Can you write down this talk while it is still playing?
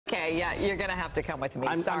Okay, yeah, you're going to have to come with me.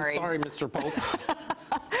 I'm sorry, Mr. Pope.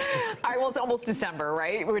 All right, well, it's almost December,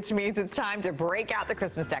 right? Which means it's time to break out the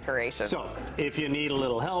Christmas decorations. So, if you need a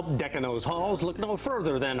little help decking those halls, look no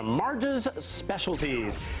further than Marge's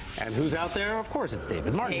Specialties. And who's out there? Of course, it's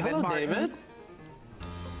David Martin. Hello, David.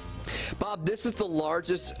 Bob, this is the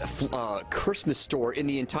largest Christmas store in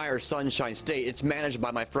the entire Sunshine State. It's managed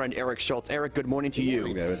by my friend Eric Schultz. Eric, good morning to you. Good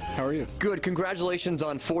morning, David. How are you? Good. Congratulations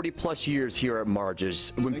on 40-plus years here at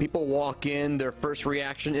Marge's. When people walk in, their first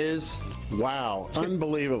reaction is? Wow,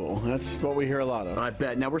 unbelievable. That's what we hear a lot of. I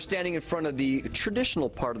bet. Now, we're standing in front of the traditional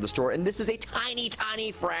part of the store, and this is a tiny,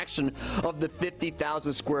 tiny fraction of the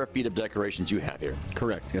 50,000 square feet of decorations you have here.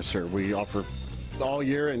 Correct. Yes, sir. We offer all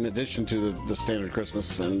year in addition to the standard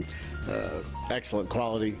Christmas and excellent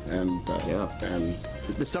quality and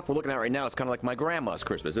the stuff we're looking at right now is kind of like my grandma's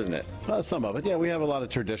Christmas, isn't it? some of it. Yeah, we have a lot of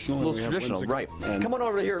traditional. It's traditional, right? Come on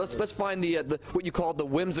over here. Let's find the what you call the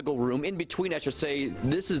whimsical room. In between, I should say,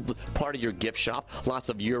 this is part of your gift shop. Lots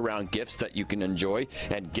of year-round gifts that you can enjoy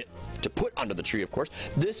and get to put under the tree, of course.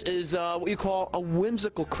 This is what you call a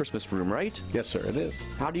whimsical Christmas room, right? Yes, sir. It is.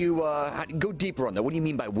 How do you go deeper on that? What do you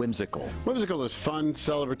mean by whimsical? Whimsical is fun,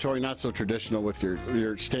 celebratory, not so traditional with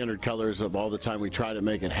your standard colors of all the time. We try to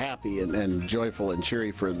make it happy and joyful and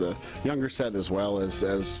cheery for the younger set as well as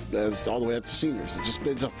all the way up to seniors.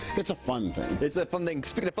 It's a fun thing. It's a fun thing.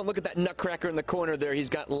 Speaking of fun, look at that nutcracker in the corner there. He's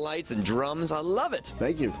got lights and drums. I love it.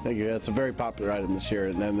 Thank you. Thank you. That's a very popular item this year,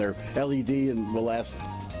 and then they're LED and will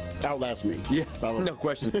outlast me. Yeah, no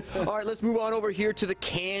question. All right, let's move on over here to the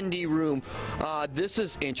candy room. This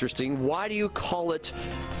is interesting. Why do you call it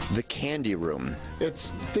the candy room?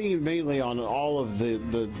 It's themed mainly on all of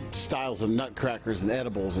the styles of nutcrackers and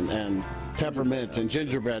edibles and peppermint and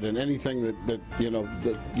gingerbread and anything that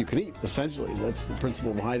you can eat. Essentially, that's the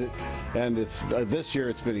principle behind it. And it's this year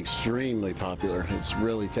it's been extremely popular. It's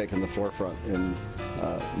really taken the forefront in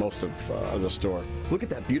most of the store. Look at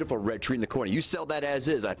that beautiful red tree in the corner. You sell that as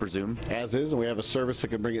is, I presume. As is, and we have a service that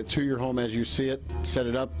can bring it to your home as you see it, set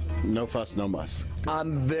it up, no fuss, no muss.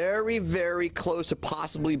 I'm very, very close to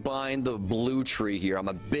possibly buying the blue tree here. I'm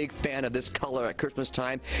a big fan of this color at Christmas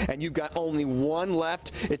time, and you've got only one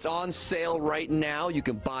left. It's on sale right now. You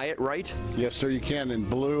can buy it, right? Yes, sir, you can, and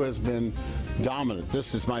blue has been dominant.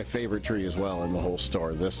 This is my favorite tree as well in the whole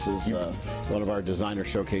store. This is one of our designer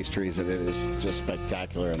showcase trees, and it is just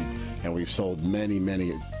spectacular, and we've sold many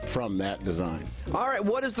from that design. All right,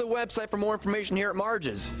 what is the website for more information here at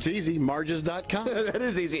Marge's? It's easy, marges.com. That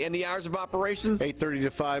is easy. And the hours of operation? 8:30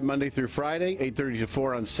 to 5 Monday through Friday, 8:30 to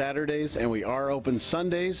 4 on Saturdays, and we are open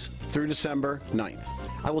Sundays through December 9th.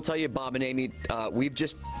 I will tell you, Bob and Amy, we've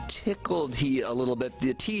just tickled a little bit,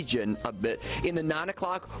 teased you a bit. In the 9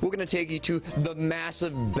 o'clock, we're going to take you to the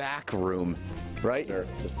massive back room. Right? Sure.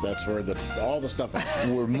 That's where all the stuff is.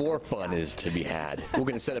 Where more fun is to be had. We're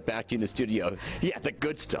going to set it back to you in the studio. Yeah, the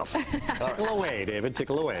good stuff. Tickle away, David.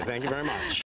 Tickle away. Thank you very much.